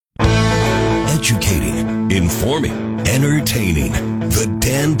educating, informing, entertaining. The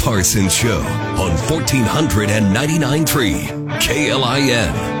Dan Parsons Show on 1499.3 KLIN.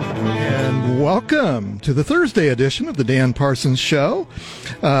 And welcome to the Thursday edition of the Dan Parsons Show.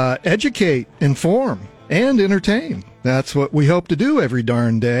 Educate, inform, and entertain. That's what we hope to do every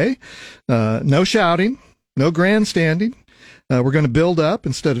darn day. No shouting, no grandstanding. We're going to build up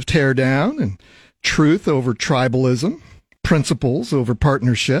instead of tear down, and truth over tribalism, principles over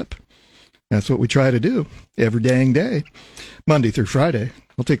partnership. That's what we try to do every dang day, Monday through Friday.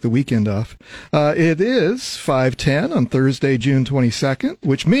 I'll take the weekend off. It is 5:10 on Thursday, June 22nd,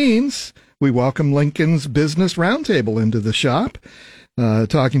 which means we welcome Lincoln's Business Roundtable into the shop,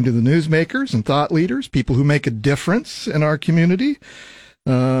 talking to the newsmakers and thought leaders, people who make a difference in our community,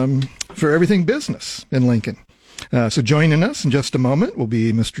 for everything business in Lincoln. So joining us in just a moment will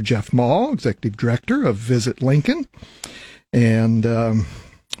be Mr. Jeff Maul, Executive Director of Visit Lincoln. And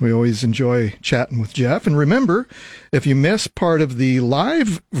we always enjoy chatting with Jeff. And remember, if you miss part of the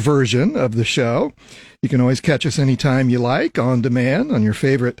live version of the show, you can always catch us anytime you like on demand on your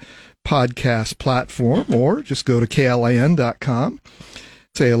favorite podcast platform, or just go to KLIN.com.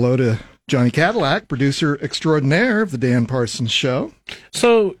 Say hello to Johnny Cadillac, producer extraordinaire of the Dan Parsons Show.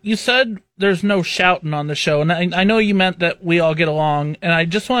 So you said there's no shouting on the show, and I know you meant that we all get along, and I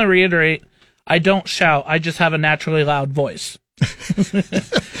just want to reiterate, I don't shout. I just have a naturally loud voice.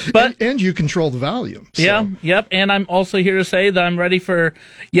 But and you control the volume. So. Yeah, yep. And I'm also here to say that I'm ready for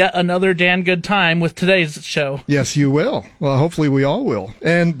yet another Dan good time with today's show. Yes, you will. Well, hopefully we all will.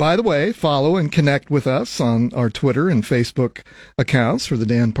 And by the way, follow and connect with us on our Twitter and Facebook accounts for the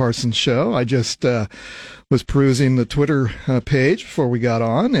Dan Parsons Show. I just was perusing the Twitter page before we got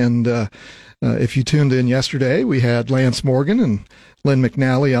on, and if you tuned in yesterday, we had Lance Morgan and Lynn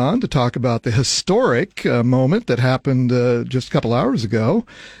McNally on to talk about the historic moment that happened just a couple hours ago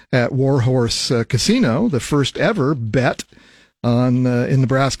at Warhorse Casino, the first ever bet on in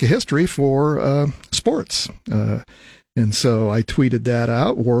Nebraska history for sports. And so I tweeted that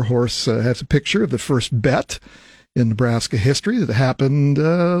out. Warhorse has a picture of the first bet in Nebraska history that happened,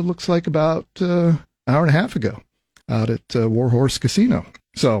 looks like about an hour and a half ago out at Warhorse Casino.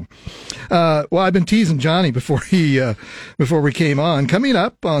 So, well, I've been teasing Johnny before we came on. Coming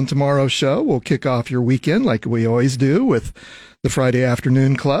up on tomorrow's show, we'll kick off your weekend like we always do with the Friday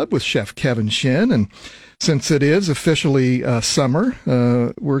Afternoon Club with Chef Kevin Shin. And since it is officially summer,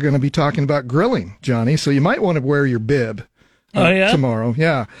 we're going to be talking about grilling, Johnny. So you might want to wear your bib. Tomorrow.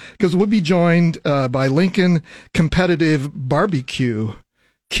 Yeah. Because we'll be joined by Lincoln Competitive Barbecue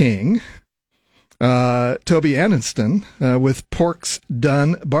King, Toby Aniston, with Pork's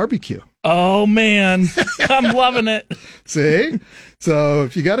Done Barbecue. Oh, man. I'm loving it. See? So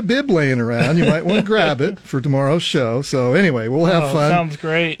if you got a bib laying around, you might want to grab it for tomorrow's show. So anyway, we'll have fun. Sounds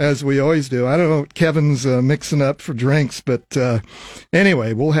great. As we always do. I don't know what Kevin's mixing up for drinks, but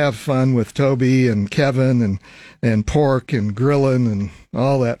anyway, we'll have fun with Toby and Kevin and Pork and grilling and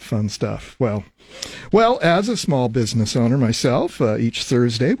all that fun stuff. Well, as a small business owner myself, each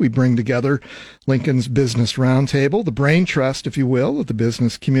Thursday we bring together Lincoln's Business Roundtable, the brain trust, if you will, of the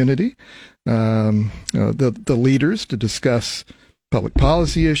business community, the leaders to discuss public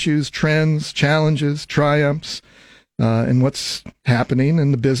policy issues, trends, challenges, triumphs, and what's happening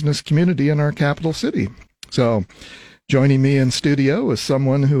in the business community in our capital city. So joining me in studio is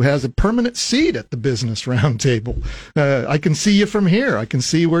someone who has a permanent seat at the Business Roundtable. I can see you from here. I can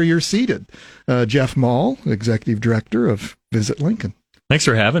see where you're seated. Jeff Maul, Executive Director of Visit Lincoln. Thanks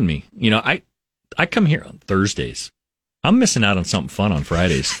for having me. You know, I come here on Thursdays. I'm missing out on something fun on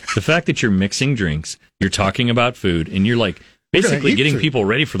Fridays. The fact that you're mixing drinks, you're talking about food, and you're like basically getting people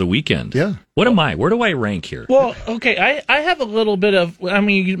ready for the weekend. Yeah. What am I? Where do I rank here? Well, okay, I have a little bit of, I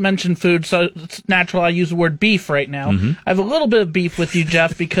mean, you mentioned food, so it's natural I use the word beef right now. Mm-hmm. I have a little bit of beef with you,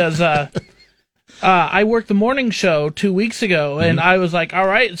 Jeff, because I worked the morning show 2 weeks ago, and I was like, all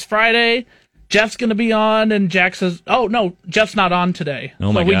right, it's Friday. Jeff's going to be on, and Jack says, oh, no, Jeff's not on today.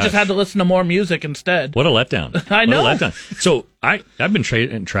 Oh, my So we gosh. just had to listen to more music instead. What a letdown. I know. What a letdown. So I've been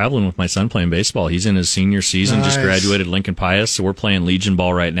traveling with my son playing baseball. He's in his senior season, Nice. just graduated Lincoln Pius, so we're playing Legion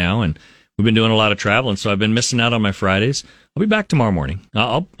ball right now, and we've been doing a lot of traveling, so I've been missing out on my Fridays. I'll be back tomorrow morning.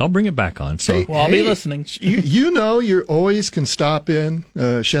 I'll bring it back on. So Well, I'll be listening. You know, you always can stop in.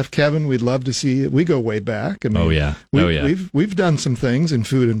 Chef Kevin, we'd love to see you. We go way back. I mean, We've done some things in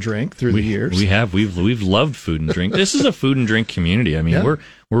food and drink through the years. We have. We've loved food and drink. This is a food and drink community. I mean, we're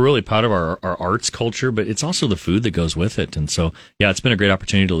really proud of our arts culture, but it's also the food that goes with it. And so, yeah, it's been a great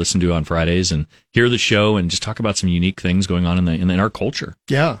opportunity to listen to on Fridays and hear the show and just talk about some unique things going on in our culture.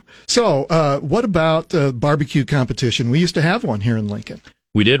 Yeah. So, what about barbecue competition? We used to have one here in Lincoln.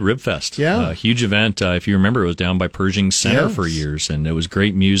 We did Ribfest. Yeah. A huge event. If you remember, it was down by Pershing Center Yes. for years, and it was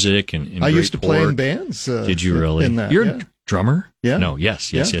great music and I great used to play in pork. bands. Did you really? In that, You're yeah. a drummer? Yeah. No,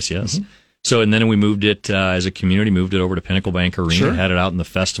 yes. Mm-hmm. So, and then we moved it, as a community, moved it over to Pinnacle Bank Arena, Sure. had it out in the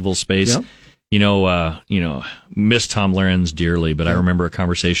festival space. Yeah. Miss Tom Lorenz dearly, but I remember a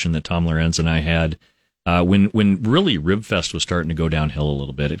conversation that Tom Lorenz and I had, when really Ribfest was starting to go downhill a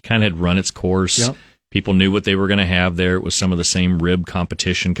little bit. It kind of had run its course. Yep. People knew what they were going to have there. It was some of the same rib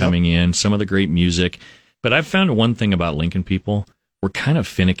competition coming in, some of the great music. But I've found one thing about Lincoln people. We're kind of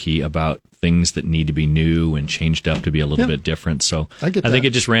finicky about things that need to be new and changed up to be a little bit different. So I get think that. it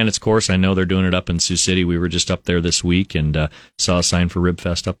just ran its course. I know they're doing it up in Sioux City. We were just up there this week and saw a sign for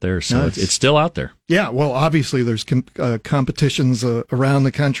Ribfest up there. So Nice. it's still out there. Yeah, well, obviously there's competitions around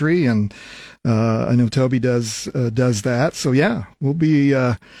the country, and I know Toby does that. So yeah, we'll be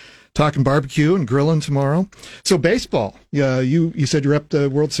talking barbecue and grilling tomorrow. So baseball, you said you're up to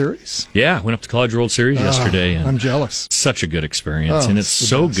World Series? Yeah, went up to College World Series yesterday. And I'm jealous. such a good experience, Oh, and it's it's the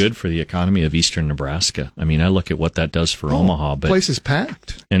so best. good for the economy of eastern Nebraska. I mean, I look at what that does for Omaha, but Place is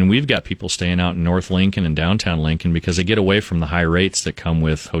packed. and we've got people staying out in North Lincoln and downtown Lincoln because they get away from the high rates that come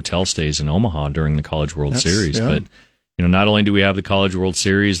with hotel stays in Omaha during the College World Series. Yeah. But not only do we have the College World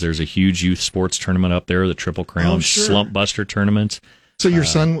Series, there's a huge youth sports tournament up there, the Triple Crown sure. Slump Buster tournament. So your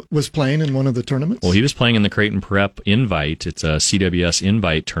son was playing in one of the tournaments? Well, he was playing in the Creighton Prep Invite. It's a CWS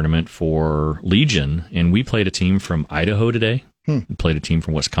Invite tournament for Legion, and we played a team from Idaho today. We played a team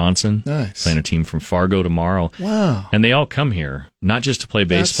from Wisconsin. Nice. Playing a team from Fargo tomorrow. Wow. And they all come here, not just to play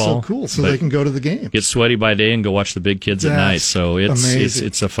baseball. That's so cool. So but they can go to the game. get sweaty by day and go watch the big kids at night. That's So it's amazing.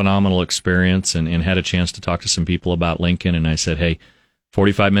 it's a phenomenal experience, and had a chance to talk to some people about Lincoln. And I said, hey,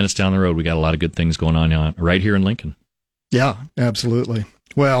 45 minutes down the road, we got a lot of good things going on right here in Lincoln. Yeah, absolutely.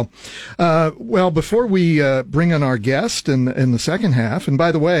 Well, before we bring on our guest in the second half, and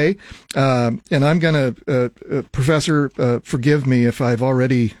by the way, and I'm going to, Professor, forgive me if I've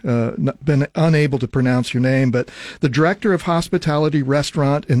already been unable to pronounce your name, but the Director of Hospitality,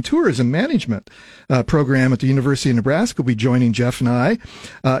 Restaurant, and Tourism Management program at the University of Nebraska will be joining Jeff and I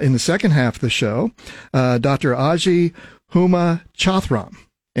in the second half of the show, Dr. Ajai Ammachathram.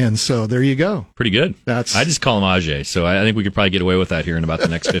 And so there you go. Pretty good. I I just call him Ajai, so I think we could probably get away with that here in about the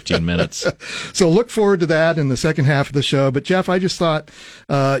next 15 minutes. So look forward to that in the second half of the show. But Jeff, I just thought,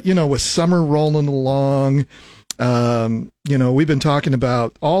 with summer rolling along, we've been talking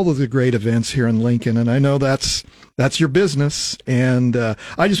about all of the great events here in Lincoln, and I know that's your business. And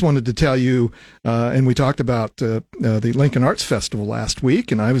I just wanted to tell you, and we talked about the Lincoln Arts Festival last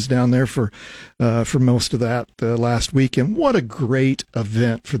week, and I was down there for most of that last week. And what a great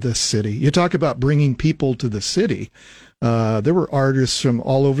event for this city! You talk about bringing people to the city. There were artists from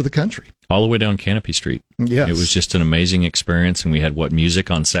all over the country. All the way down Canopy Street. Yes. It was just an amazing experience, and we had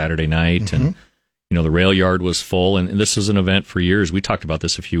music on Saturday night, and the rail yard was full, and this was an event for years. We talked about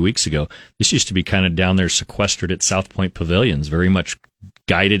this a few weeks ago. This used to be kind of down there sequestered at South Point Pavilions, very much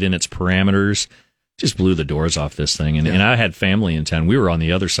guided in its parameters. Just blew the doors off this thing. And I had family in town. We were on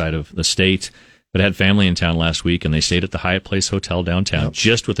the other side of the state, but I had family in town last week, and they stayed at the Hyatt Place Hotel downtown,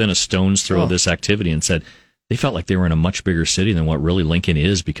 just within a stone's throw of this activity, and said they felt like they were in a much bigger city than what really Lincoln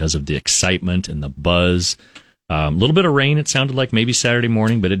is because of the excitement and the buzz. A little bit of rain, it sounded like maybe Saturday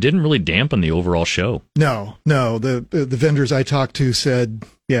morning, but it didn't really dampen the overall show. No. The vendors I talked to said,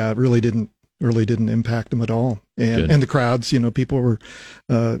 it really didn't impact them at all. And the crowds, people were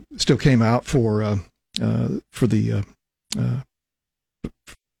still came out for the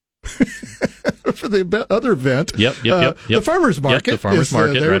for the other event. Yep. The farmers market. Yep, the farmers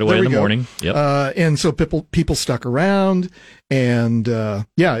market right away in the morning. Yep. And so people stuck around, and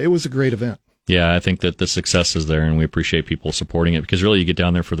it was a great event. Yeah, I think that the success is there, and we appreciate people supporting it, because really you get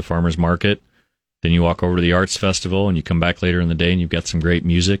down there for the farmers market, then you walk over to the arts festival, and you come back later in the day, and you've got some great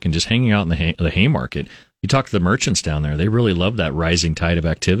music, and just hanging out in the Haymarket. You talk to the merchants down there; they really love that rising tide of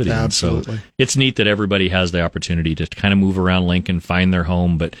activity. Absolutely. And so it's neat that everybody has the opportunity to kind of move around Lincoln, find their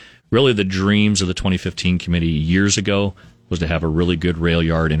home. But really, the dreams of the 2015 committee years ago was to have a really good rail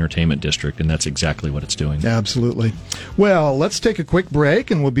yard entertainment district, and that's exactly what it's doing. Absolutely. Well, let's take a quick break,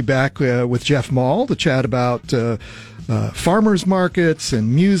 and we'll be back with Jeff Maul to chat about farmers markets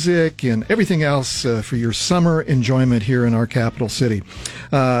and music and everything else for your summer enjoyment here in our capital city.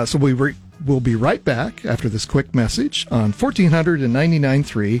 So we'll be right back after this quick message on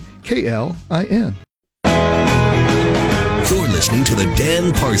 1499.3 KLIN. You're listening to The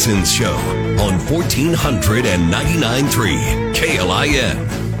Dan Parsons Show on 1499.3 KLIN.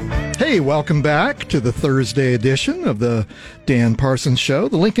 Hey, welcome back to the Thursday edition of the Dan Parsons Show,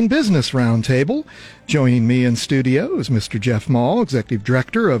 the Lincoln Business Roundtable. Joining me in studio is Mr. Jeff Maul, Executive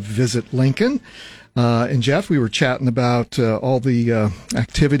Director of Visit Lincoln. And Jeff, we were chatting about all the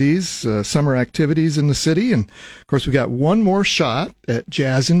activities, summer activities in the city. And, of course, we got one more shot at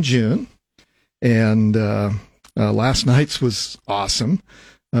Jazz in June. And last night's was awesome.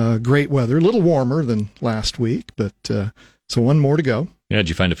 Great weather, a little warmer than last week, but so one more to go. Yeah, did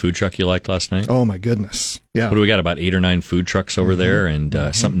you find a food truck you liked last night? Oh, my goodness. Yeah. What do we got, about 8 or 9 food trucks over there, and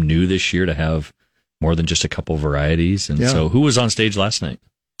something new this year to have more than just a couple varieties. And so who was on stage last night?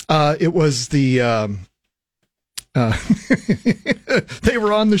 It was the they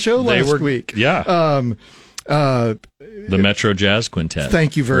were on the show last week. Yeah. The Metro Jazz Quintet.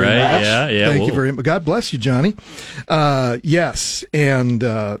 Thank you very much. Yeah. Thank you very much. God bless you, Johnny. Yes, and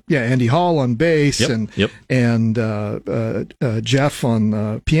Andy Hall on bass, and Jeff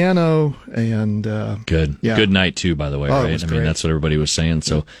on piano, and good night too. By the way, right? I mean, that's what everybody was saying.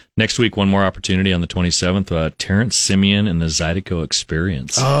 So next week, one more opportunity on the 27th. Terrence Simeon and the Zydeco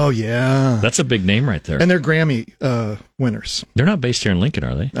Experience. Oh yeah, that's a big name right there. And they're Grammy winners. They're not based here in Lincoln,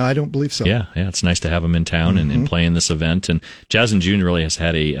 are they? I don't believe so. Yeah. It's nice to have them in town and playing this event. And Jazz in June really has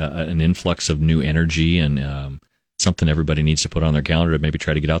had an influx of new energy, and something everybody needs to put on their calendar to maybe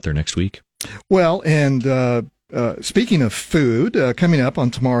try to get out there next week. Well, and speaking of food, coming up on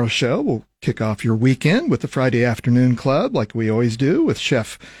tomorrow's show, we'll kick off your weekend with the Friday Afternoon Club, like we always do, with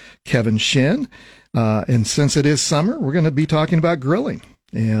Chef Kevin Shin. And since it is summer, we're going to be talking about grilling.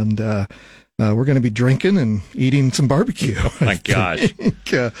 And we're going to be drinking and eating some barbecue. Oh, my gosh.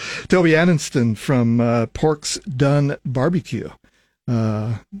 Toby Aniston from Pork's Done Barbecue.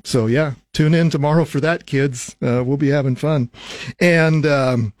 So, yeah, tune in tomorrow for that, kids. We'll be having fun.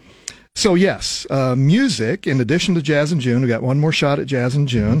 And so, yes, music, in addition to Jazz in June, we got one more shot at Jazz in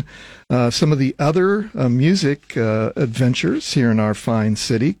June. Some of the other music adventures here in our fine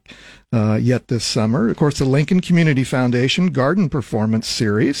city yet this summer. Of course, the Lincoln Community Foundation Garden Performance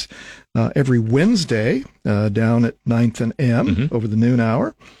Series every Wednesday down at 9th and M over the noon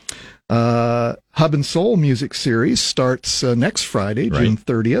hour. Hub and Soul Music Series starts next Friday, June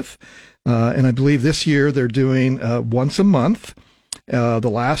 30th. And I believe this year they're doing once a month, the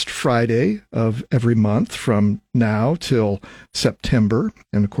last Friday of every month from now till September.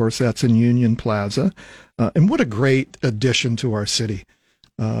 And, of course, that's in Union Plaza. And what a great addition to our city.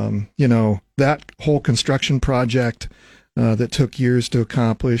 That whole construction project that took years to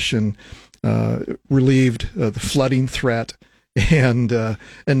accomplish and relieved the flooding threat. And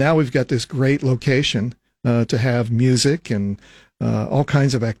now we've got this great location to have music and all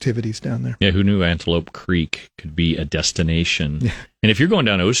kinds of activities down there. Yeah, who knew Antelope Creek could be a destination? Yeah. And if you're going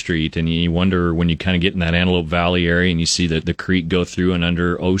down O Street and you wonder when you kind of get in that Antelope Valley area and you see the creek go through and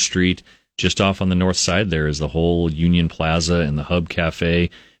under O Street, just off on the north side there is the whole Union Plaza and the Hub Cafe.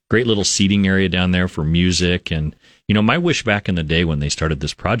 Great little seating area down there for music. And, my wish back in the day when they started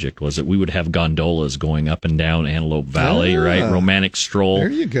this project was that we would have gondolas going up and down Antelope Valley, right? Romantic stroll. There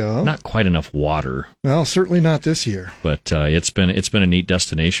you go. Not quite enough water. Well, certainly not this year. But it's been a neat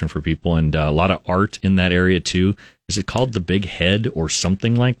destination for people, and a lot of art in that area too. Is it called the Big Head or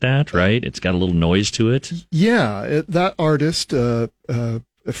something like that, right? It's got a little noise to it. Yeah, that artist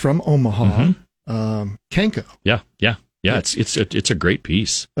from Omaha, Kenko. Yeah, it's a great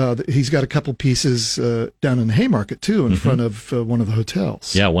piece. He's got a couple pieces down in the Haymarket, too, in front of one of the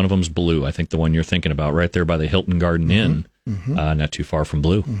hotels. Yeah, one of them's Blue. I think the one you're thinking about, right there by the Hilton Garden Inn, not too far from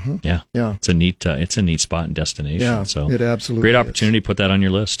Blue. Yeah. It's a neat spot and destination. Yeah, so it absolutely great opportunity. Put that on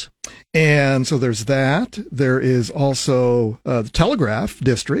your list. And so there's that. There is also the Telegraph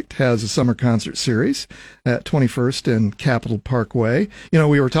District has a summer concert series at 21st and Capitol Parkway.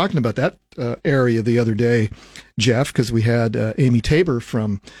 We were talking about that area the other day, Jeff, because we had Amy Tabor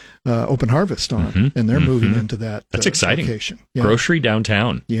from Open Harvest on, and they're moving into that. That's exciting. Location. Yeah. Grocery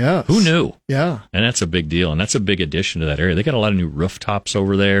downtown. Yes. Who knew? Yeah. And that's a big deal, and that's a big addition to that area. They got a lot of new rooftops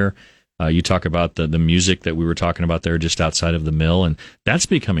over there. You talk about the music that we were talking about there just outside of the mill, and that's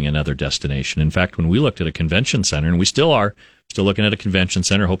becoming another destination. In fact, when we looked at a convention center, and we still are, still looking at a convention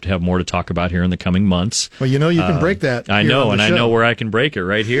center, hope to have more to talk about here in the coming months. Well, you can break that. I know, and I know where I can break it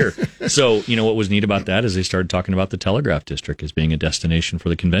right here. So, what was neat about that is they started talking about the Telegraph District as being a destination for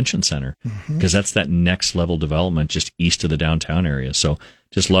the convention center, because that's that next level development just east of the downtown area. So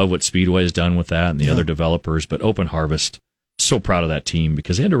just love what Speedway has done with that and the other developers, but Open Harvest, so proud of that team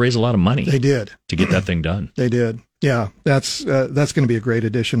because they had to raise a lot of money. They did to get that thing done. They did. Yeah, that's going to be a great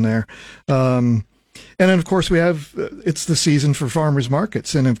addition there. And then, of course, we have, it's the season for farmers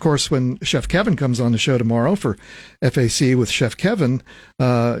markets. And, of course, when Chef Kevin comes on the show tomorrow for FAC with Chef Kevin,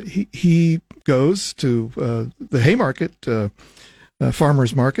 he goes to the Haymarket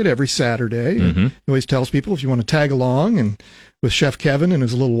farmers market every Saturday. Mm-hmm. He always tells people if you want to tag along and with Chef Kevin and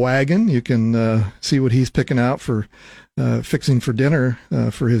his little wagon, you can see what he's picking out for fixing for dinner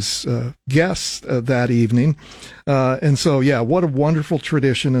for his guests that evening. And so, yeah, what a wonderful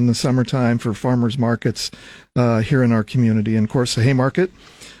tradition in the summertime for farmers markets here in our community. And, of course, the Haymarket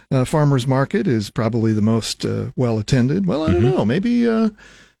farmers market is probably the most well-attended. Well, I don't know. Maybe...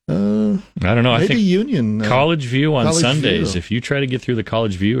 I don't know. I think Union, College View on College Sundays. View. If you try to get through the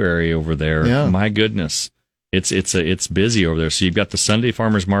College View area over there, my goodness, it's busy over there. So you've got the Sunday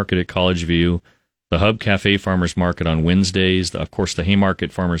Farmers Market at College View, the Hub Cafe Farmers Market on Wednesdays, of course the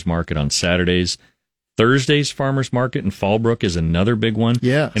Haymarket Farmers Market on Saturdays. Thursday's Farmers Market in Fallbrook is another big one.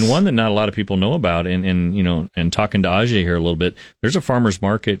 Yes. And one that not a lot of people know about. And talking to Ajai here a little bit, there's a farmers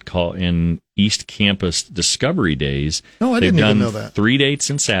market called in East Campus Discovery Days. Oh, I didn't even know that. 3 dates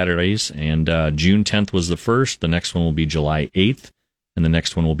and Saturdays, and June 10th was the first. The next one will be July 8th, and the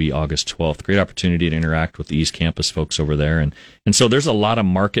next one will be August 12th. Great opportunity to interact with the East Campus folks over there. And so there's a lot of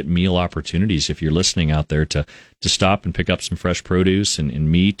market meal opportunities if you're listening out there to stop and pick up some fresh produce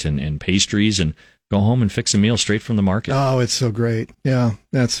and meat and pastries and go home and fix a meal straight from the market. Oh, it's so great. Yeah,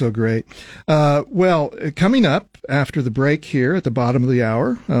 that's so great. Well, coming up after the break here at the bottom of the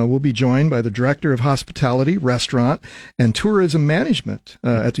hour, we'll be joined by the Director of Hospitality, Restaurant, and Tourism Management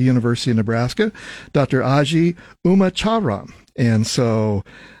at the University of Nebraska, Dr. Ajai Ammachathram. And so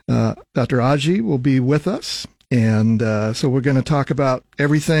Dr. Ajai will be with us. And so we're going to talk about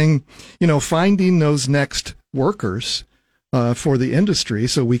everything, finding those next workers for the industry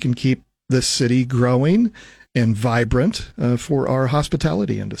so we can keep this city growing and vibrant for our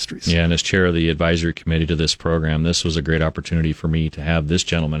hospitality industries. Yeah, and as chair of the advisory committee to this program, this was a great opportunity for me to have this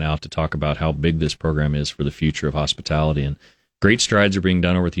gentleman out to talk about how big this program is for the future of hospitality. And great strides are being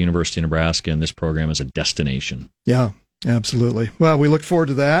done over at the University of Nebraska, and this program is a destination. Yeah, absolutely. Well, we look forward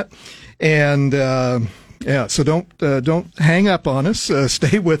to that. And so don't hang up on us.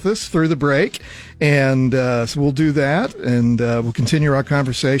 Stay with us through the break, and so we'll do that, and we'll continue our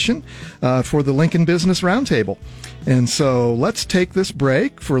conversation for the Lincoln Business Roundtable. And so let's take this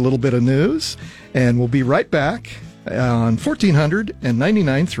break for a little bit of news, and we'll be right back on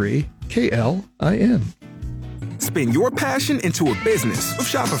 1499.3 KLIN. Spin your passion into a business with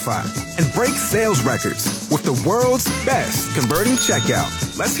Shopify and break sales records with the world's best converting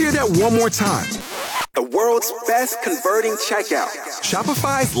checkout. Let's hear that one more time. The world's best converting checkout.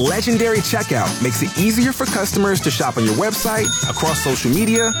 Shopify's legendary checkout makes it easier for customers to shop on your website, across social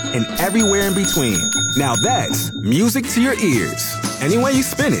media, and everywhere in between. Now that's music to your ears. Any way you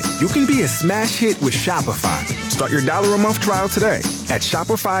spin it, you can be a smash hit with Shopify. Start your $1 a month trial today at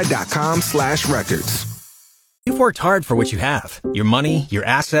shopify.com/records. You've worked hard for what you have. Your money, your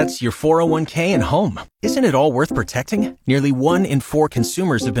assets, your 401k, and home. Isn't it all worth protecting? Nearly 1 in 4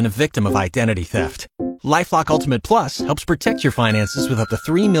 consumers have been a victim of identity theft. LifeLock Ultimate Plus helps protect your finances with up to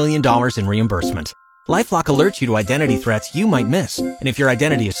 $3 million in reimbursement. LifeLock alerts you to identity threats you might miss. And if your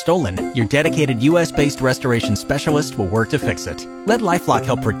identity is stolen, your dedicated U.S.-based restoration specialist will work to fix it. Let LifeLock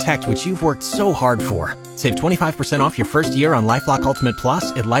help protect what you've worked so hard for. Save 25% off your first year on LifeLock Ultimate Plus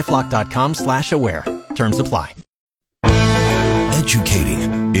at LifeLock.com/aware. Terms apply.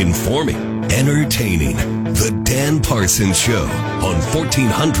 Educating, informing, entertaining. The Dan Parsons Show on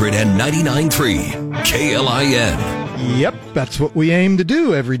 1499.3 KLIN. Yep, that's what we aim to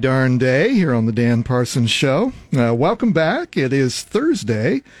do every darn day here on the Dan Parsons Show. Welcome back. It is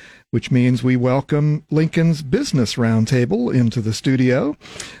Thursday, which means we welcome Lincoln's Business Roundtable into the studio,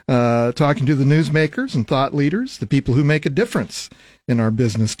 talking to the newsmakers and thought leaders, the people who make a difference in our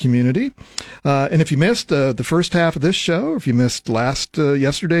business community. And if you missed the first half of this show, or if you missed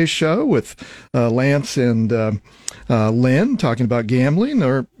yesterday's show with Lance and Lynn talking about gambling,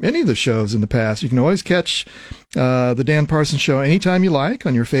 or any of the shows in the past, you can always catch the Dan Parsons Show anytime you like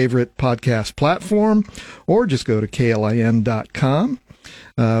on your favorite podcast platform, or just go to KLIN.com.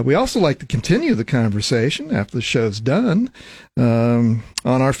 We also like to continue the conversation after the show's done on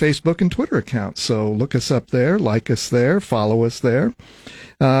our Facebook and Twitter accounts. So look us up there, like us there, follow us there.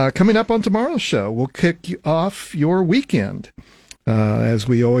 Coming up on tomorrow's show, we'll kick off your weekend, as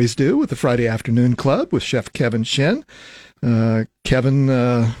we always do, with the Friday Afternoon Club with Chef Kevin Shin. Kevin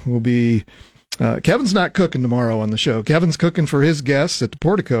will be... Kevin's not cooking tomorrow on the show. Kevin's cooking for his guests at the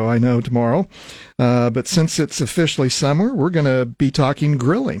Portico, I know, tomorrow. But since it's officially summer, we're going to be talking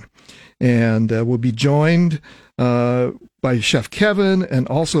grilling. And we'll be joined by Chef Kevin and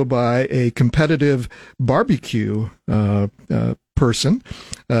also by a competitive barbecue person,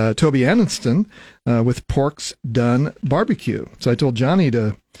 Toby Aniston, with Pork's Done Barbecue. So I told Johnny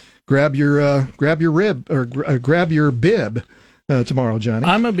to grab your rib or grab your bib tomorrow, Johnny.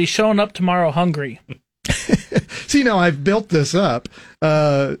 I'm gonna be showing up tomorrow hungry. See, now I've built this up.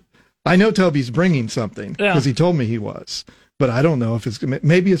 I know Toby's bringing something because he told me he was. But I don't know if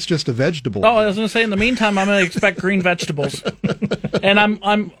maybe it's just a vegetable. Oh, I was going to say, in the meantime, I'm going to expect green vegetables. And I'm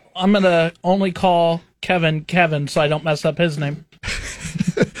going to only call Kevin, so I don't mess up his name.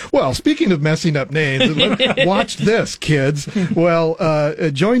 Well, speaking of messing up names, watch this, kids. Well,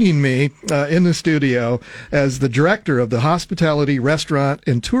 joining me in the studio as the director of the Hospitality, Restaurant,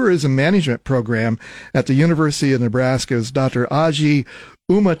 and Tourism Management Program at the University of Nebraska is Dr. Ajai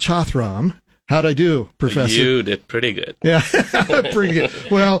Ammachathram. How'd I do, Professor? You did pretty good. Yeah, pretty good.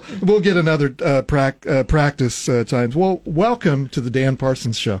 Well, we'll get another practice times. Well, welcome to the Dan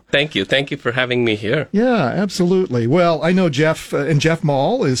Parsons Show. Thank you. Thank you for having me here. Yeah, absolutely. Well, I know Jeff and Jeff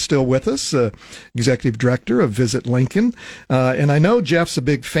Maul is still with us, Executive Director of Visit Lincoln. And I know Jeff's a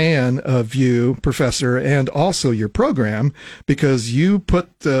big fan of you, Professor, and also your program because you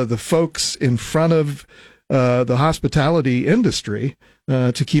put the folks in front of the hospitality industry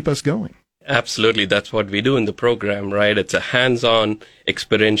to keep us going. Absolutely. That's what we do in the program, right? It's a hands-on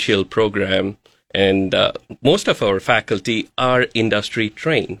experiential program. And most of our faculty are industry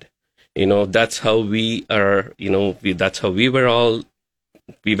trained. That's how we are, that's how we were all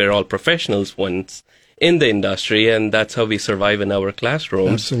professionals once in the industry. And that's how we survive in our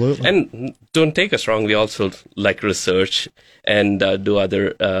classrooms. Absolutely. And don't take us wrong. We also like research and do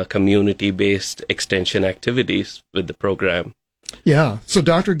other community-based extension activities with the program. Yeah. So,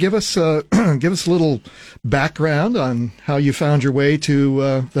 Doctor, give us a little background on how you found your way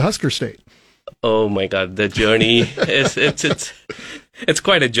to the Husker State. Oh my God, the journey is it's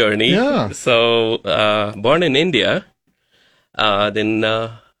quite a journey. Yeah. So, born in India,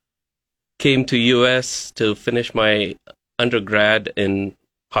 then came to U.S. to finish my undergrad in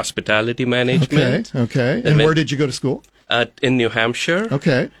hospitality management. Okay. And where did you go to school? In New Hampshire.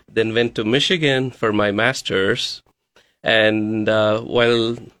 Okay. Then went to Michigan for my master's. And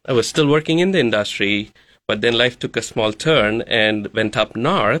while I was still working in the industry, but then life took a small turn and went up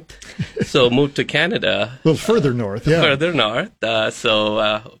north. So moved to Canada. A little further north, yeah. Further north.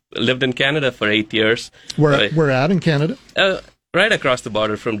 So lived in Canada for 8 years. Where at in Canada? Right across the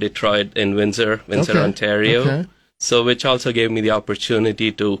border from Detroit in Windsor, Ontario. Okay. So which also gave me the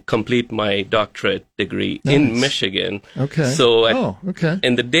opportunity to complete my doctorate degree in Michigan. Okay. So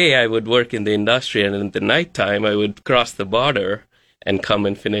in the day I would work in the industry, and in the nighttime I would cross the border and come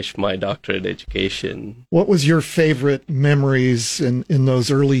and finish my doctorate education. What was your favorite memories in those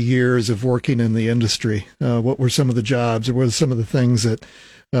early years of working in the industry? What were some of the jobs, or what were some of the things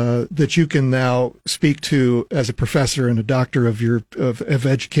that you can now speak to as a professor and a doctor of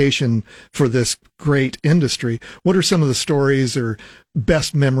education for this great industry? What are some of the stories or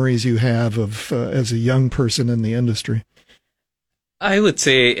best memories you have of as a young person in the industry? I would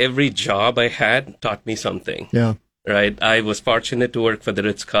say every job I had taught me something. Yeah. Right. I was fortunate to work for the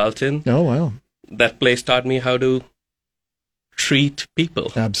Ritz-Carlton. Oh, wow. That place taught me how to treat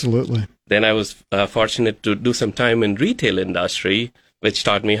people. Absolutely. Then I was fortunate to do some time in retail industry, which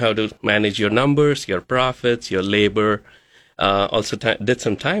taught me how to manage your numbers, your profits, your labor. Also did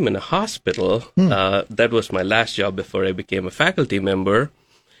some time in a hospital. That was my last job before I became a faculty member.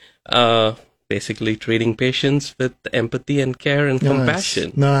 Basically treating patients with empathy and care and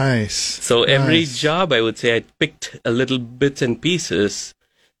compassion. Nice. So every job, I would say, I picked a little bits and pieces,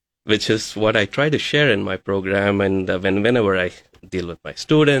 which is what I try to share in my program. And whenever I deal with my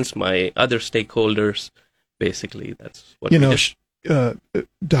students, my other stakeholders, basically, that's what we do.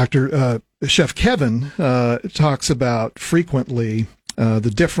 Dr. Chef Kevin talks about frequently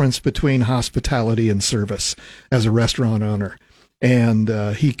the difference between hospitality and service as a restaurant owner. And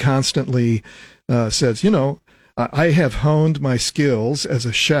he constantly says, I have honed my skills as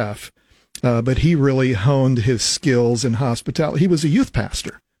a chef, but he really honed his skills in hospitality. He was a youth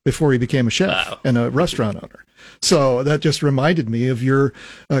pastor before he became a chef and a restaurant owner. So that just reminded me of your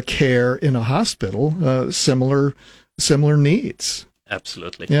care in a hospital, similar needs.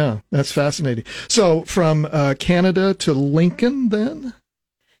 Absolutely. Yeah, that's fascinating. So from Canada to Lincoln then?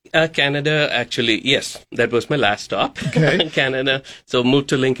 Canada, actually, yes, that was my last stop. Okay. Canada. So moved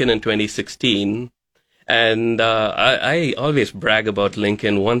to Lincoln in 2016. And I always brag about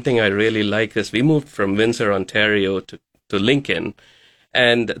Lincoln. One thing I really like is we moved from Windsor, Ontario to Lincoln.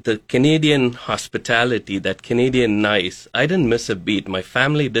 And the Canadian hospitality, that Canadian nice, I didn't miss a beat. My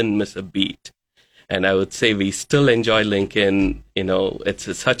family didn't miss a beat. And I would say we still enjoy Lincoln.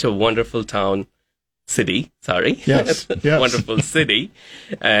 It's such a wonderful city. Yes. Wonderful city.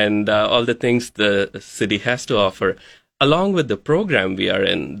 And all the things the city has to offer, along with the program we are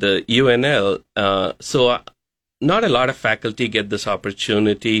in, the UNL. Not a lot of faculty get this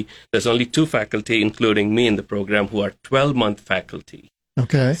opportunity. There's only 2 faculty, including me in the program, who are 12-month faculty.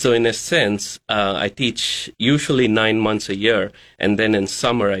 Okay. So in a sense, I teach usually 9 months a year, and then in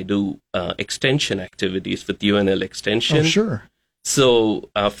summer I do extension activities with UNL Extension. Oh, sure. So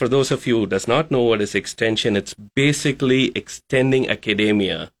for those of you who does not know what is extension, it's basically extending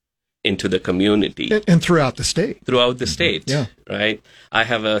academia into the community. And throughout the state. Throughout the state, yeah. Right? I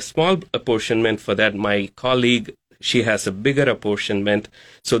have a small apportionment for that. My colleague, she has a bigger apportionment.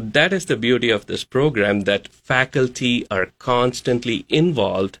 So that is the beauty of this program, that faculty are constantly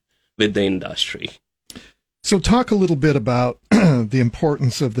involved with the industry. So talk a little bit about the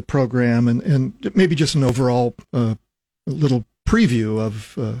importance of the program and maybe just an overall little preview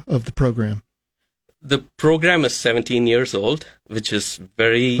of the program. The program is 17 years old, which is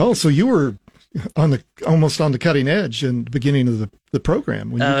very... Oh, so you were almost on the cutting edge in the beginning of the program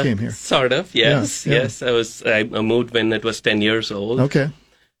when you came here. Sort of, yes. Yeah. Yes, I moved when it was 10 years old. Okay.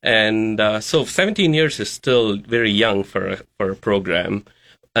 And so 17 years is still very young for a program.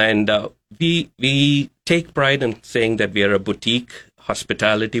 And we take pride in saying that we are a boutique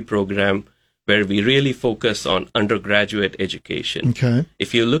hospitality program where we really focus on undergraduate education. Okay.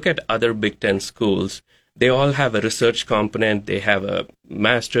 If you look at other Big Ten schools, they all have a research component. They have a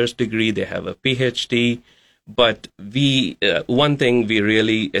master's degree. They have a PhD. But one thing we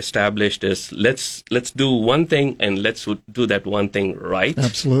really established is let's do one thing and let's do that one thing right.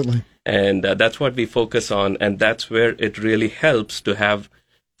 Absolutely. And that's what we focus on. And that's where it really helps to have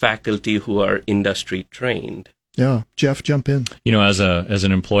faculty who are industry trained. Yeah. Jeff, jump in. As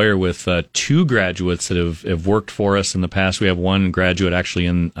an employer with 2 graduates that have worked for us in the past, we have 1 graduate actually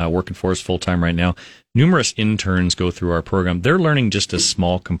working for us full time right now. Numerous interns go through our program. They're learning just a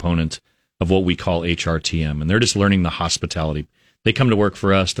small component of what we call HRTM, and they're just learning the hospitality. They come to work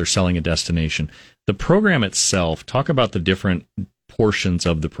for us. They're selling a destination. The program itself, talk about the different portions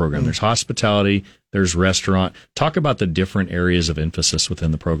of the program. There's hospitality. There's restaurant. Talk about the different areas of emphasis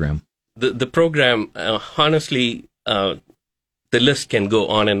within the program. The program, honestly, the list can go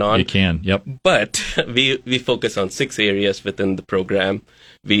on and on. It can, yep. But we focus on 6 areas within the program.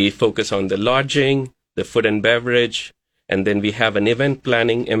 We focus on the lodging, the food and beverage, and then we have an event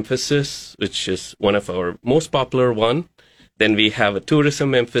planning emphasis, which is one of our most popular one. Then we have a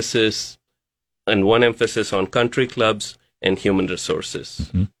tourism emphasis and one emphasis on country clubs and human resources.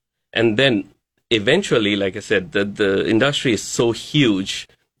 Mm-hmm. And then eventually, like I said, the industry is so huge,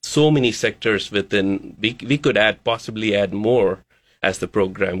 so many sectors within, we could possibly add more as the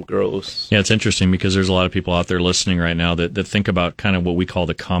program grows. Yeah, it's interesting because there's a lot of people out there listening right now that think about kind of what we call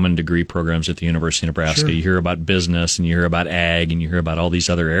the common degree programs at the University of Nebraska. Sure. You hear about business and you hear about ag and you hear about all these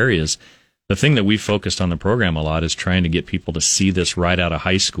other areas. The thing that we focused on the program a lot is trying to get people to see this right out of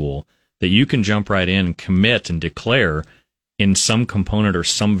high school, that you can jump right in, commit, and declare in some component or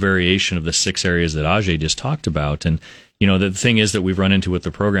some variation of the 6 areas that Ajai just talked about. And the thing is that we've run into with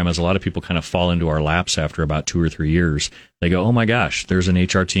the program is a lot of people kind of fall into our laps after about 2 or 3 years. They go, oh my gosh, there's an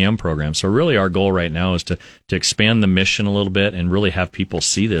HRTM program. So really our goal right now is to expand the mission a little bit and really have people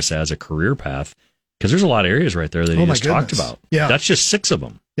see this as a career path, because there's a lot of areas right there that you just talked about. Yeah. That's just 6 of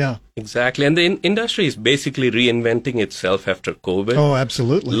them. Yeah. Exactly. And the industry is basically reinventing itself after COVID. Oh,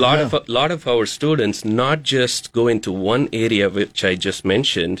 absolutely. A lot of our students not just go into one area, which I just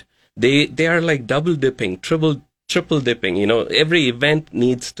mentioned. They are like double dipping, triple dipping. Every event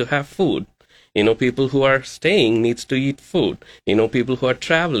needs to have food. People who are staying needs to eat food. People who are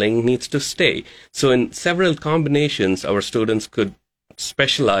traveling needs to stay. So in several combinations, our students could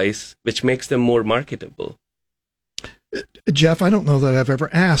specialize, which makes them more marketable. Jeff, I don't know that I've ever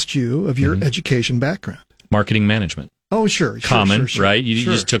asked you of your education background. Marketing management. Oh, sure. Common, sure. right? You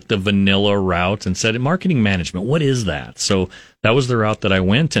just took the vanilla route and said, marketing management, what is that? So that was the route that I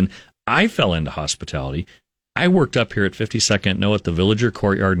went, and I fell into hospitality. I worked up here at 52nd No at the Villager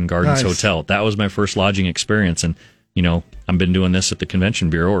Courtyard and Gardens Hotel. That was my first lodging experience, and I've been doing this at the Convention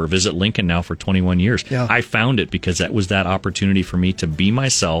Bureau or Visit Lincoln now for 21 years. Yeah. I found it because that was that opportunity for me to be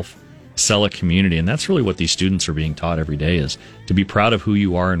myself, sell a community, and that's really what these students are being taught every day, is to be proud of who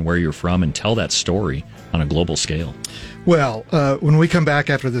you are and where you're from and tell that story on a global scale. Well, when we come back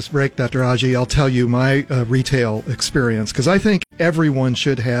after this break, Dr. Ajai, I'll tell you my retail experience, because I think everyone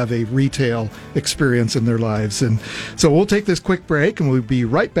should have a retail experience in their lives. And so we'll take this quick break, and we'll be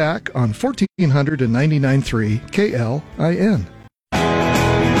right back on 1499.3 KLIN.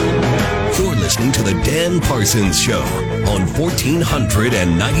 You're listening to The Dan Parsons Show on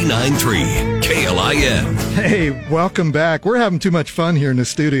 1499.3 KLIN. Hey, welcome back. We're having too much fun here in the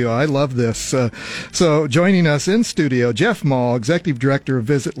studio. I love this. So joining us in studio, Jeff Maul, Executive Director of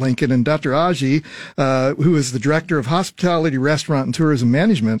Visit Lincoln, and Dr. Ajai, who is the Director of Hospitality, Restaurant, and Tourism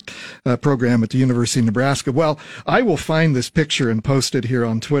Management program at the University of Nebraska. Well, I will find this picture and post it here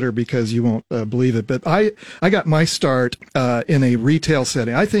on Twitter because you won't believe it. But I got my start in a retail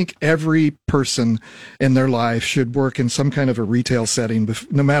setting. I think every person in their life should work in some kind of a retail setting,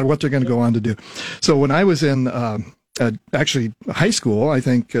 no matter what they're going to go on to do. So when I was in actually high school, I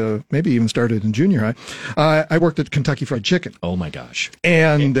think maybe even started in junior high, I worked at Kentucky Fried Chicken. Oh my gosh.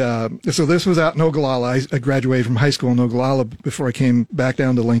 And so this was out in Ogallala. I graduated from high school in Ogallala before I came back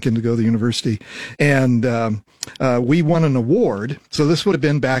down to Lincoln to go to the university. And we won an award. So this would have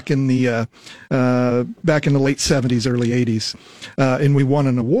been back in the late 70s, early 80s. And we won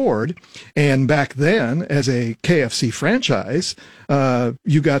an award. And back then, as a KFC franchise,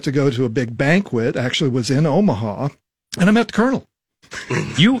 you got to go to a big banquet, actually was in Omaha, and I met the Colonel.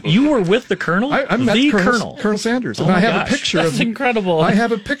 You were with the Colonel? I met the Colonel Sanders. Oh and I have gosh. a picture That's incredible. I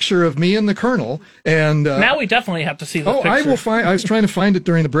have a picture of me and the Colonel. And now we definitely have to see this picture. I will find. I was trying to find it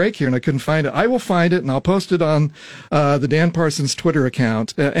during the break here, and I couldn't find it. I will find it, and I'll post it on the Dan Parsons Twitter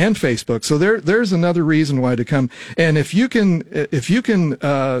account and Facebook. So there's another reason why to come. And if you can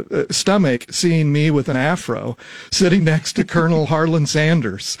stomach seeing me with an afro sitting next to Colonel Harlan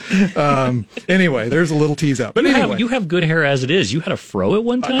Sanders, anyway, there's a little tease out. But anyway, you have good hair as it is. You had a fro at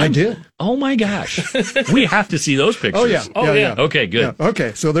one time? I did. Oh my gosh. We have to see those pictures. Oh yeah. Okay, good. Yeah.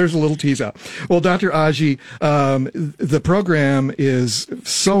 Okay, so there's a little tease out. Well, Dr. Ajai, the program is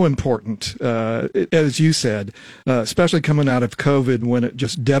so important, as you said, especially coming out of COVID when it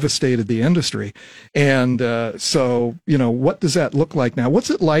just devastated the industry. And so, what does that look like now? What's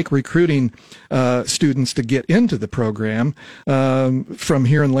it like recruiting students to get into the program from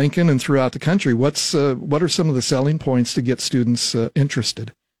here in Lincoln and throughout the country? What are some of the selling points to get students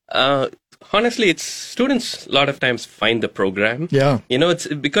interested? Honestly, it's students a lot of times find the program. Yeah. It's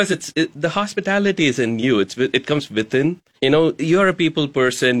because the hospitality is in you. It comes within. You're a people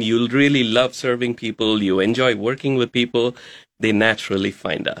person. You really love serving people. You enjoy working with people. They naturally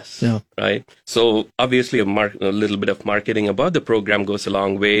find us. Yeah. Right. So obviously a little bit of marketing about the program goes a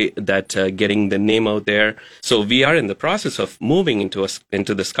long way, that getting the name out there. So we are in the process of moving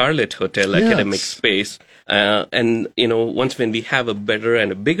into the Scarlet Hotel academic space. And once when we have a better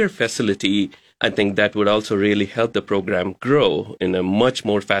and a bigger facility, I think that would also really help the program grow in a much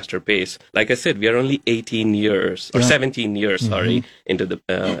more faster pace. Like I said, we are only 17 years, into the,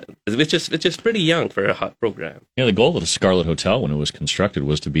 which is pretty young for a hot program. Yeah, the goal of the Scarlet Hotel when it was constructed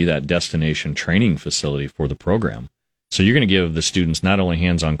was to be that destination training facility for the program. So you're going to give the students not only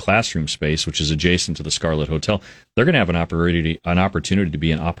hands-on classroom space, which is adjacent to the Scarlet Hotel, they're going to have an opportunity to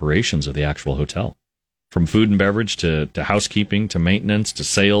be in operations of the actual hotel. From food and beverage to housekeeping to maintenance to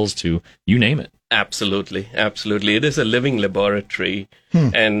sales to you name it. Absolutely. It is a living laboratory.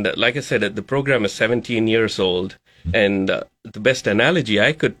 And like I said, the program is 17 years old. And the best analogy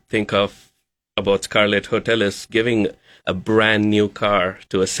I could think of about Scarlet Hotel is giving a brand new car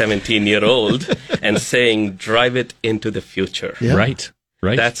to a 17-year-old and saying, drive it into the future. Yeah. Right.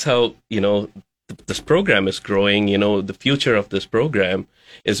 That's how, this program is growing. The future of this program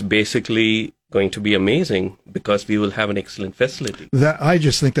is basically going to be amazing because we will have an excellent facility. I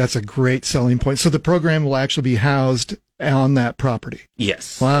just think that's a great selling point. So the program will actually be housed on that property.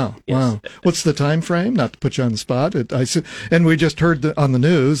 Yes. Wow. Yes. Wow. What's the time frame? Not to put you on the spot. And we just heard on the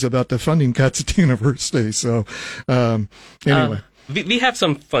news about the funding cuts at the university. So anyway. We have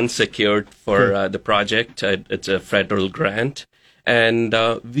some funds secured for the project. It's a federal grant. And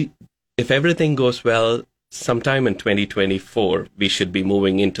if everything goes well, sometime in 2024, we should be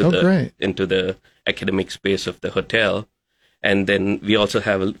moving into the academic space of the hotel. And then we also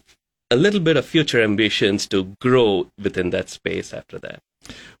have a little bit of future ambitions to grow within that space after that.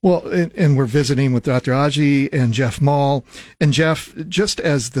 Well, and we're visiting with Dr. Ajai and Jeff Maul. And Jeff, just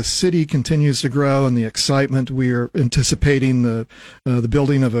as the city continues to grow and the excitement, we are anticipating the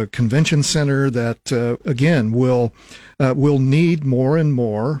building of a convention center that, again, will need more and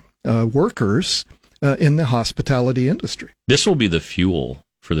more workers in the hospitality industry. This will be the fuel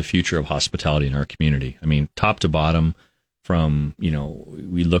for the future of hospitality in our community. I mean, top to bottom, from,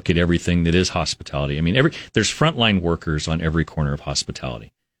 we look at everything that is hospitality. I mean, there's frontline workers on every corner of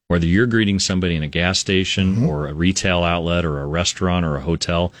hospitality. Whether you're greeting somebody in a gas station or a retail outlet or a restaurant or a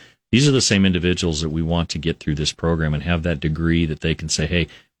hotel, these are the same individuals that we want to get through this program and have that degree that they can say, hey,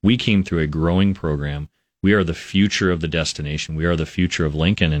 we came through a growing program. We are the future of the destination. We are the future of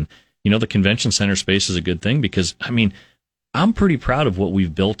Lincoln. And the convention center space is a good thing because, I'm pretty proud of what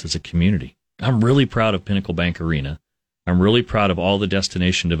we've built as a community. I'm really proud of Pinnacle Bank Arena. I'm really proud of all the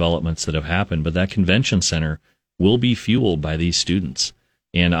destination developments that have happened, but that convention center will be fueled by these students.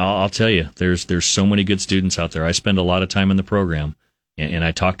 And I'll tell you, there's so many good students out there. I spend a lot of time in the program, and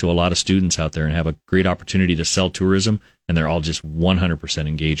I talk to a lot of students out there and have a great opportunity to sell tourism, and they're all just 100%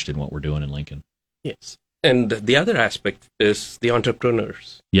 engaged in what we're doing in Lincoln. Yes. And the other aspect is the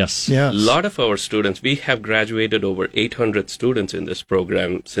entrepreneurs. Yes. A lot of our students, we have graduated over 800 students in this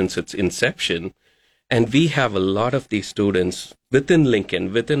program since its inception. And we have a lot of these students within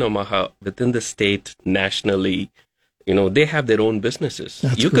Lincoln, within Omaha, within the state, nationally. They have their own businesses.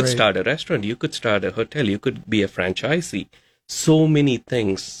 That's you great. could start a restaurant. You could start a hotel. You could be a franchisee. So many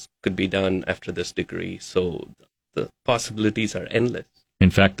things could be done after this degree. So the possibilities are endless. In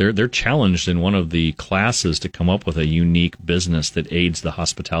fact, they're challenged in one of the classes to come up with a unique business that aids the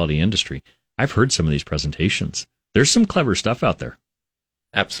hospitality industry. I've heard some of these presentations. There's some clever stuff out there.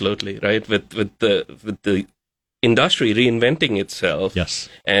 Absolutely, right? With the industry reinventing itself, yes,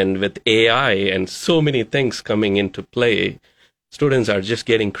 and with AI and so many things coming into play, students are just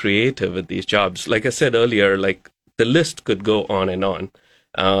getting creative with these jobs. Like I said earlier, like the list could go on and on.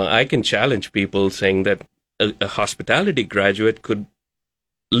 I can challenge people saying that a hospitality graduate could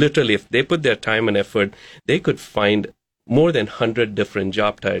literally, if they put their time and effort, they could find more than 100 different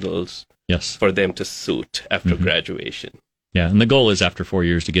job titles for them to suit after graduation. Yeah, and the goal is after 4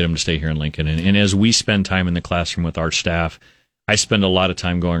 years to get them to stay here in Lincoln. And as we spend time in the classroom with our staff, I spend a lot of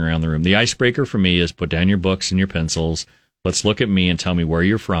time going around the room. The icebreaker for me is put down your books and your pencils. Let's look at me and tell me where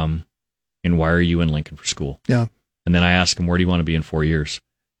you're from and why are you in Lincoln for school? Yeah. And then I ask them, where do you want to be in 4 years?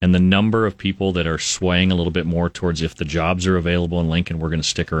 And the number of people that are swaying a little bit more towards if the jobs are available in Lincoln, we're going to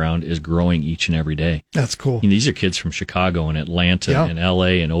stick around is growing each and every day. That's cool. These are kids from Chicago and Atlanta and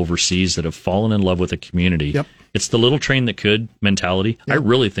LA and overseas that have fallen in love with the community. Yep. It's the little train that could mentality. Yep. I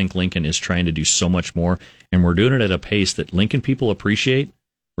really think Lincoln is trying to do so much more, and we're doing it at a pace that Lincoln people appreciate.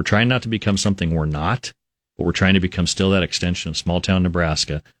 We're trying not to become something we're not, but we're trying to become still that extension of small town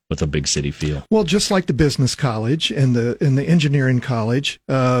Nebraska with a big city feel. Well, just like the business college and the engineering college,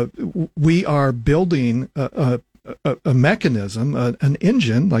 we are building a mechanism, an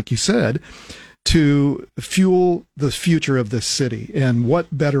engine, like you said, to fuel the future of this city. And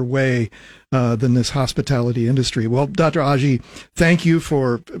what better way than this hospitality industry? Well, Dr. Ajai, thank you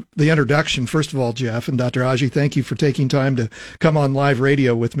for the introduction, first of all, Jeff. And Dr. Ajai, thank you for taking time to come on live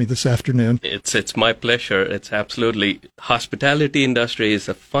radio with me this afternoon. It's my pleasure. It's absolutely. Hospitality industry is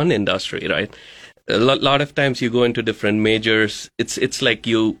a fun industry, right? A lot of times you go into different majors. It's like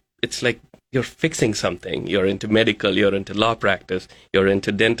you're fixing something. You're into medical, you're into law practice, you're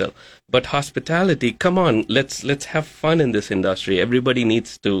into dental. But hospitality, come on, let's have fun in this industry. Everybody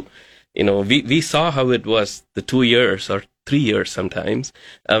needs to, we saw how it was the 2 years or 3 years sometimes,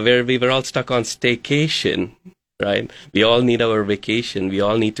 where we were all stuck on staycation, right? We all need our vacation. We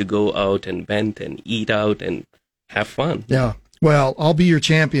all need to go out and vent and eat out and have fun. Yeah. Well, I'll be your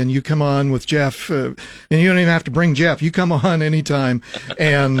champion. You come on with Jeff, and you don't even have to bring Jeff. You come on anytime,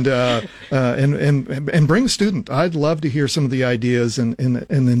 and bring a student. I'd love to hear some of the ideas and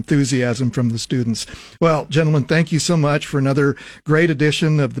enthusiasm from the students. Well, gentlemen, thank you so much for another great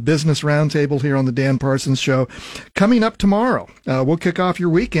edition of the Business Roundtable here on the Dan Parsons Show. Coming up tomorrow, we'll kick off your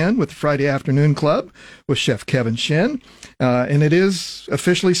weekend with the Friday Afternoon Club with Chef Kevin Shin. And it is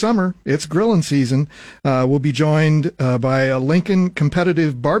officially summer. It's grilling season. We'll be joined by a Lincoln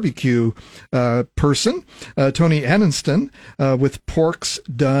competitive barbecue person, Tony Enniston, with Pork's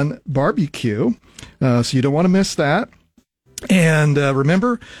Done Barbecue. So you don't want to miss that. And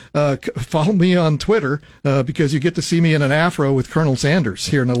remember, follow me on Twitter because you get to see me in an afro with Colonel Sanders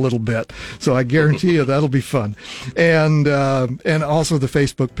here in a little bit. So I guarantee you that'll be fun. And also the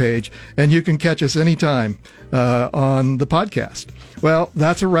Facebook page. And you can catch us anytime on the podcast. Well,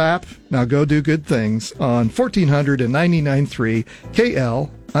 that's a wrap. Now go do good things on 1499.3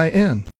 KLIN.